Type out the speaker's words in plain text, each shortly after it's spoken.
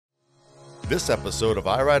This episode of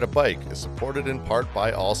I Ride a Bike is supported in part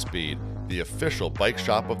by Allspeed, the official bike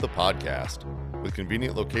shop of the podcast. With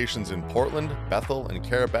convenient locations in Portland, Bethel, and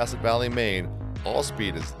Carrabassett Valley, Maine,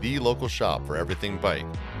 Allspeed is the local shop for everything bike.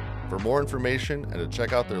 For more information and to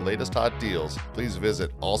check out their latest hot deals, please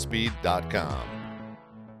visit allspeed.com.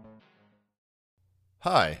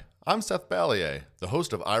 Hi, I'm Seth Ballier, the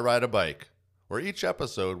host of I Ride a Bike, where each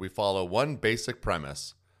episode we follow one basic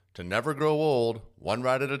premise: to never grow old, one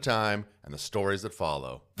ride at a time, and the stories that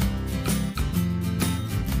follow.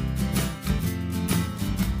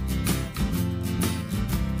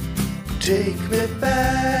 Take me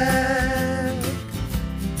back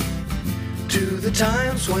to the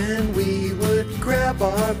times when we would grab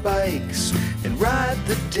our bikes and ride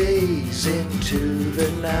the days into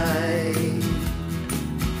the night.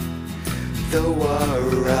 Though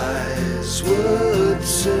our eyes would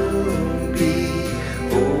soon be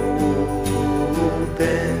open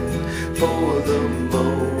for the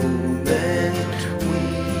moment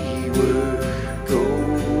we were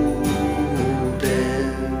golden.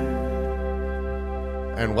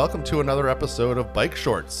 And welcome to another episode of Bike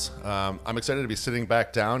Shorts. I'm excited to be sitting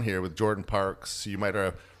back down here with Jordan Parks. You might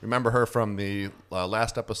remember her from the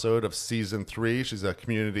last episode of Season 3. She's a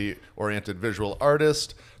community-oriented visual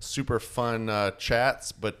artist, super fun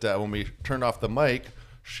chats, but when we turned off the mic,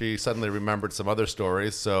 she suddenly remembered some other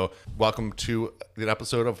stories. So welcome to an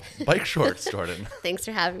episode of Bike Shorts, Jordan. Thanks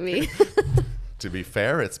for having me. To be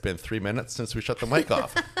fair, it's been 3 minutes since we shut the mic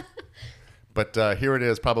off. But here it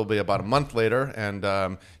is, probably about a month later,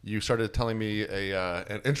 and you started telling me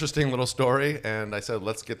an interesting little story, and I said,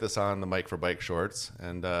 let's get this on the mic for Bike Shorts.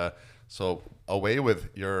 And so away with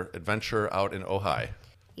your adventure out in Ojai.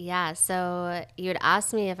 Yeah, so you had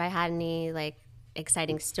asked me if I had any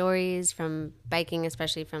exciting stories from biking,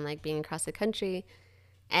 especially from being across the country.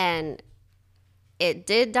 And it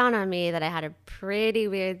did dawn on me that I had a pretty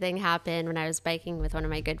weird thing happen when I was biking with one of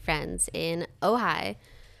my good friends in Ojai.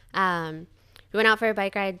 We went out for a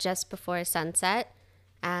bike ride just before sunset,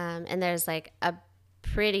 and there's a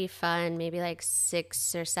pretty fun, maybe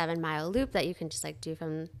 6 or 7 mile loop that you can just do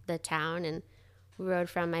from the town. And we rode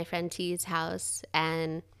from my friend T's house,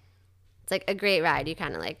 and it's a great ride. You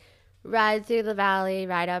kind of ride through the valley,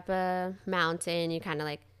 ride up a mountain, you kind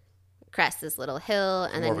of crest this little hill,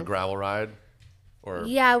 and More of a gravel ride? Or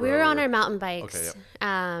yeah, we were on our mountain bikes. Okay,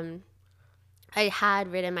 yep. I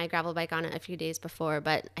had ridden my gravel bike on it a few days before,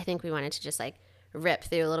 but I think we wanted to just rip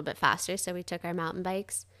through a little bit faster, so we took our mountain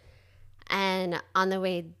bikes. And on the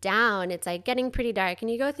way down, it's getting pretty dark, and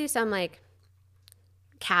you go through some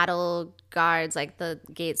cattle guards, the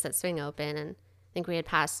gates that swing open, and I think we had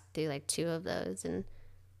passed through 2 of those. And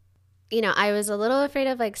I was a little afraid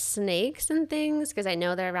of snakes and things, because I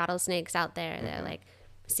know there are rattlesnakes out there. Mm-hmm. They're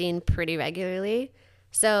seen pretty regularly,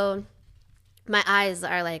 so my eyes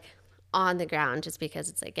are on the ground just because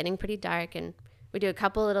it's getting pretty dark. And we do a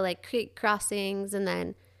couple little creek crossings, and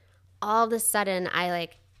then all of a sudden I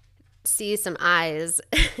see some eyes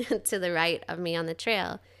to the right of me on the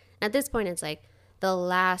trail. And at this point it's the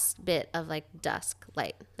last bit of dusk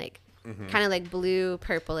light, kind of blue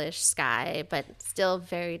purplish sky, but still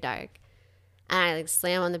very dark. And I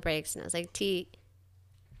slam on the brakes, and I was T,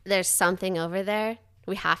 there's something over there,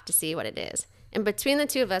 we have to see what it is. And between the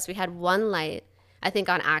two of us, we had one light, I think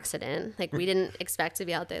on accident. We didn't expect to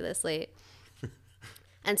be out there this late.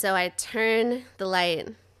 And so I turned the light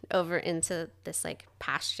over into this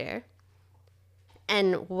pasture.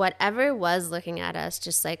 And whatever was looking at us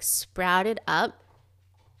just sprouted up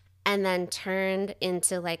and then turned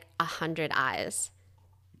into 100 eyes.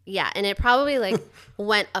 Yeah, and it probably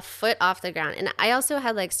went a foot off the ground. And I also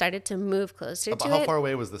had started to move closer to it. How far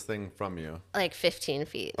away was this thing from you? 15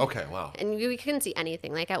 feet. Okay, wow. And we couldn't see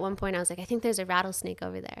anything. At one point I was I think there's a rattlesnake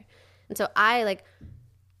over there. And so I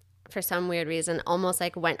for some weird reason almost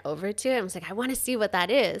went over to it and was I want to see what that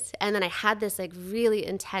is. And then I had this really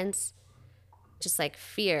intense just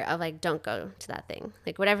fear of don't go to that thing.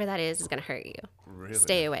 Whatever that is going to hurt you. Really?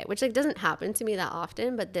 Stay away, which doesn't happen to me that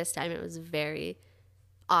often, but this time it was very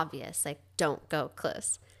obvious, don't go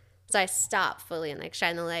close. So I stopped fully and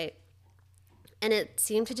shine the light, and it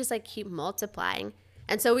seemed to just keep multiplying.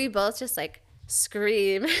 And so we both just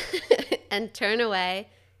scream and turn away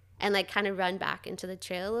and kind of run back into the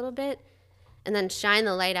trail a little bit, and then shine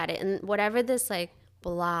the light at it. And whatever this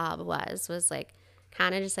blob was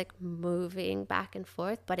kind of just moving back and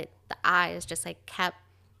forth, but the eyes just kept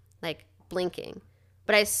blinking.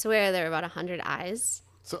 But I swear there were about 100 eyes.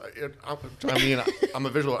 So, I'm a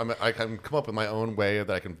visual. I can come up with my own way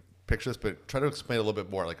that I can picture this, but try to explain a little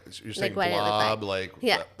bit more. Like you're saying what it looked blob, like.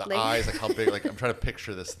 the eyes, how big, I'm trying to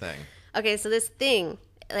picture this thing. Okay, so this thing,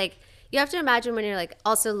 you have to imagine when you're like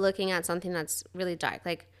also looking at something that's really dark,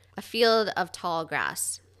 like a field of tall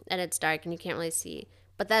grass, and it's dark and you can't really see.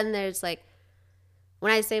 But then there's like,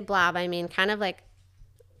 when I say blob, I mean kind of like,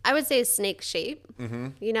 I would say snake shape,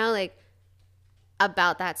 you know, like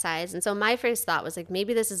about that size. And so my first thought was like,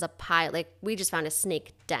 maybe this is a pile, like we just found a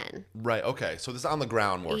snake den. Right. Okay. So this is on the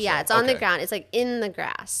ground more. Yeah, so. it's on the Okay. ground. It's like in the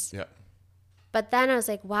grass. Yeah. But then I was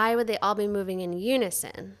like, why would they all be moving in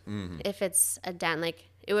unison if it's a den? Like,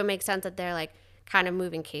 it would make sense that they're like kind of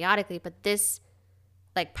moving chaotically, but this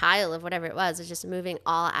like pile of whatever it was just moving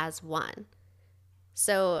all as one.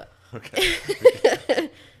 So Okay.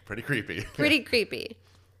 Pretty creepy. pretty creepy.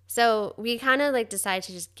 So we kind of like decided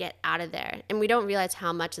to just get out of there, and we don't realize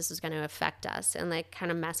how much this was going to affect us and like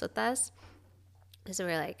kind of mess with us. So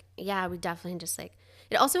we're like, yeah, we definitely just like,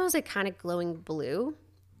 it also was like kind of glowing blue.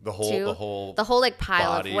 The whole like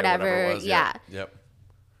pile body of or whatever, it was. yeah. Yep.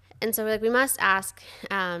 And so we're like, we must ask.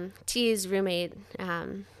 T's roommate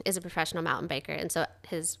is a professional mountain biker, and so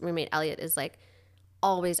his roommate Elliot is like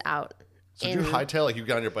always out. So did you hightail, like you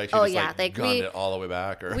got on your bike, you just like gunned it all the way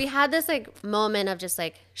back, or We had this like moment of just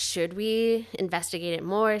like, should we investigate it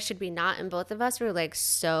more? Should we not? And both of us were like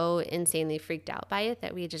so insanely freaked out by it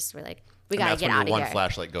that we just were like, we gotta get out of here. That's when your one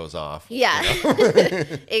flashlight goes off. Yeah,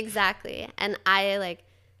 exactly. And I like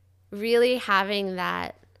really having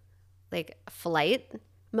that like flight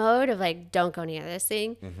mode of like, don't go near this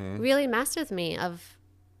thing really messed with me of,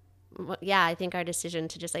 yeah, I think our decision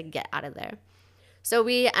to just like get out of there. So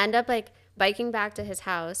we end up like biking back to his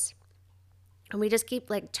house, and we just keep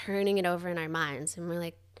like turning it over in our minds, and we're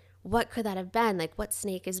like, what could that have been? Like, what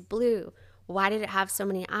snake is blue? Why did it have so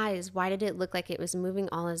many eyes? Why did it look like it was moving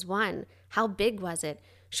all as one? How big was it?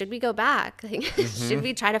 Should we go back? Like, should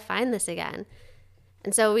we try to find this again?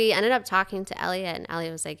 And so we ended up talking to Elliot, and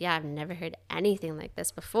Elliot was like, yeah, I've never heard anything like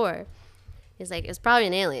this before. He's like, it's probably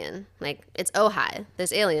an alien. Like, it's Ojai.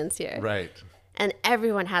 There's aliens here. Right. And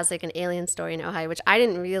everyone has like an alien story in Ojai, which I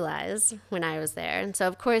didn't realize when I was there. And so,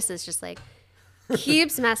 of course, it's just like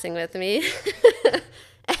keeps messing with me.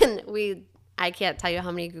 And I can't tell you how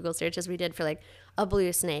many Google searches we did for like a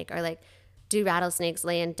blue snake, or like, do rattlesnakes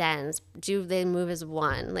lay in dens? Do they move as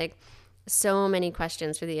one? Like, so many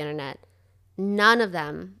questions for the internet. None of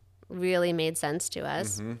them really made sense to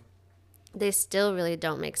us. They still really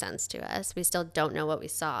don't make sense to us. We still don't know what we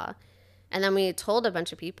saw. And then we told a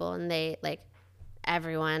bunch of people, and they like,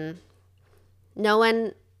 no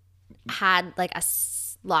one had like a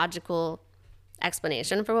logical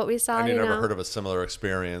explanation for what we saw. And you never know? heard of a similar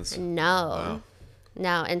experience? No. Wow.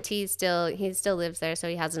 No, and he still lives there, so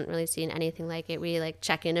he hasn't really seen anything like it. We like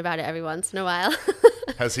check in about it every once in a while.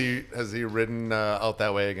 Has he ridden out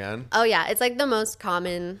that way again? Oh yeah, it's like the most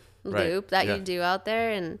common loop that Yeah. you do out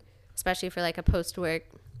there, and especially for like a post-work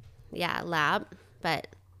lab. But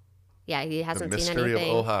yeah, he The hasn't seen mystery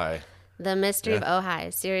anything. of Ojai. The mystery of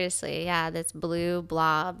Ojai, seriously. Yeah, this blue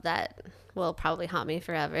blob that will probably haunt me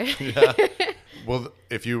forever. Well,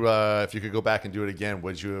 if you could go back and do it again,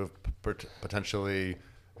 would you have potentially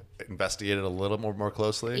investigated a little more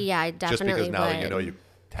closely? Yeah, I Just definitely because now that you would. know you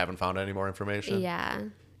haven't found any more information? Yeah,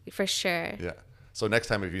 for sure. Yeah. So next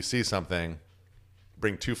time if you see something,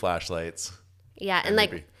 bring 2 flashlights. Yeah, and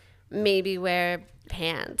maybe. maybe wear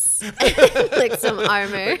pants, like some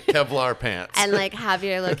armor. Kevlar pants. And like have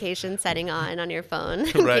your location setting on your phone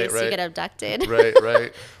in Right, case you right. get abducted.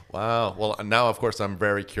 Right. Wow. Well, now, of course, I'm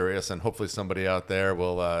very curious, and hopefully somebody out there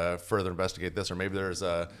will further investigate this, or maybe there's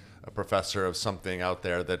a professor of something out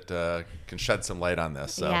there that can shed some light on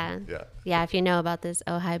this. So, Yeah, if you know about this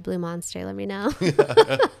Ojai blue monster, let me know.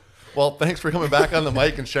 Well, thanks for coming back on the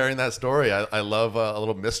mic and sharing that story. I love a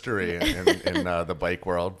little mystery in the bike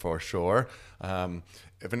world for sure.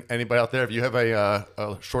 If anybody out there, if you have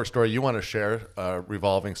a short story you want to share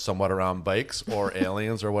revolving somewhat around bikes or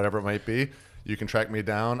aliens or whatever it might be, you can track me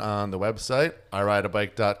down on the website,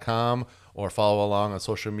 irideabike.com, or follow along on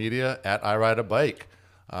social media at irideabike.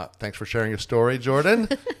 Thanks for sharing your story, Jordan.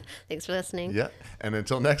 Thanks for listening. Yeah. And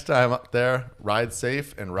until next time up there, ride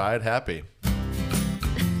safe and ride happy.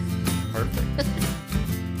 Perfect.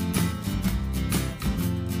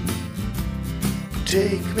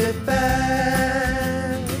 Take me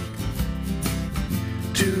back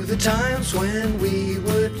to the times when we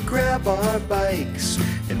would grab our bikes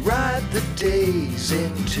and ride the days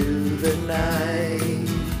into the night.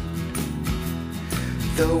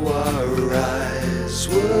 Though our eyes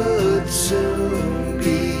would soon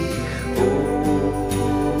be open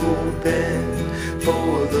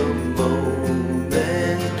for the moment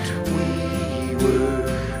we were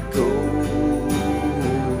golden.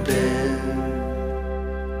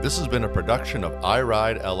 This has been a production of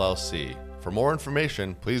iRide LLC. For more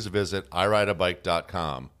information, please visit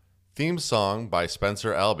irideabike.com. Theme song by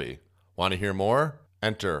Spencer Albee. Want to hear more?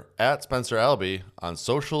 Enter @SpencerAlbee on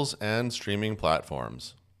socials and streaming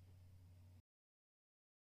platforms.